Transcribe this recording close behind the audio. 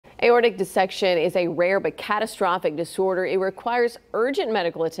Aortic dissection is a rare but catastrophic disorder. It requires urgent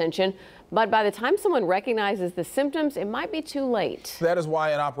medical attention, but by the time someone recognizes the symptoms, it might be too late. That is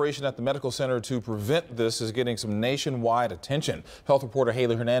why an operation at the medical center to prevent this is getting some nationwide attention. Health reporter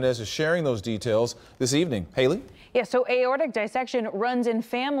Haley Hernandez is sharing those details this evening. Haley? Yeah, so aortic dissection runs in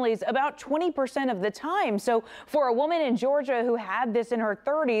families about 20% of the time. So for a woman in Georgia who had this in her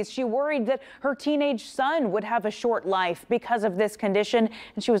 30s, she worried that her teenage son would have a short life because of this condition,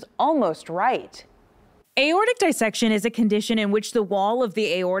 and she was almost right. Aortic dissection is a condition in which the wall of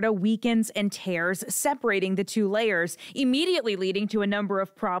the aorta weakens and tears, separating the two layers, immediately leading to a number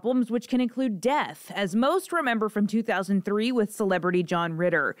of problems which can include death, as most remember from 2003 with celebrity John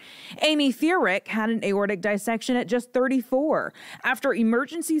Ritter. Amy Thierick had an aortic dissection at just 34. After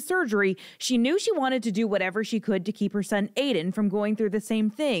emergency surgery, she knew she wanted to do whatever she could to keep her son Aiden from going through the same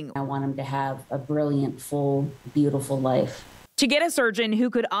thing. I want him to have a brilliant, full, beautiful life. To get a surgeon who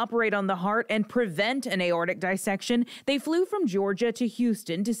could operate on the heart and prevent an aortic dissection, they flew from Georgia to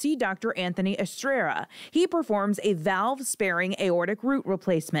Houston to see Dr. Anthony Estrella. He performs a valve-sparing aortic root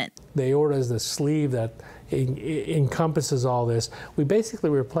replacement. The aorta is the sleeve that encompasses all this. We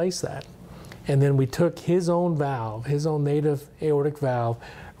basically replaced that. And then we took his own valve, his own native aortic valve,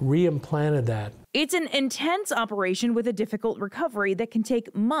 reimplanted that. It's an intense operation with a difficult recovery that can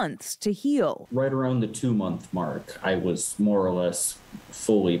take months to heal. Right around the 2-month mark, I was more or less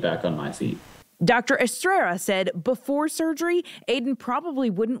fully back on my feet. Dr. Estrella said before surgery, Aiden probably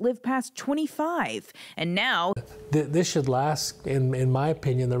wouldn't live past 25. And now this should last, in my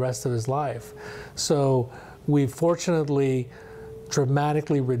opinion, the rest of his life. So we've fortunately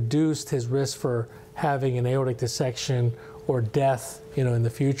dramatically reduced his risk for having an aortic dissection or death, in the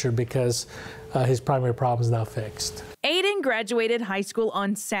future, because his primary problem is now fixed. Aiden graduated high school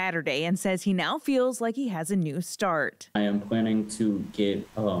on Saturday and says he now feels like he has a new start. I am planning to get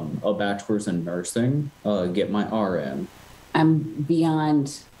a bachelor's in nursing, get my RN. I'm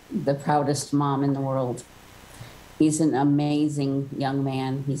beyond the proudest mom in the world. He's an amazing young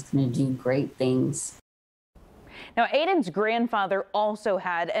man. He's going to do great things. Now, Aiden's grandfather also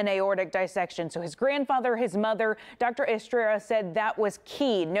had an aortic dissection. So his grandfather, his mother, Dr. Estrella said that was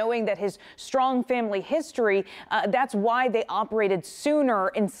key, knowing that his strong family history, that's why they operated sooner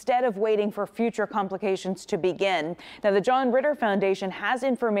instead of waiting for future complications to begin. Now, the John Ritter Foundation has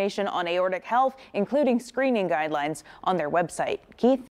information on aortic health, including screening guidelines on their website. Keith?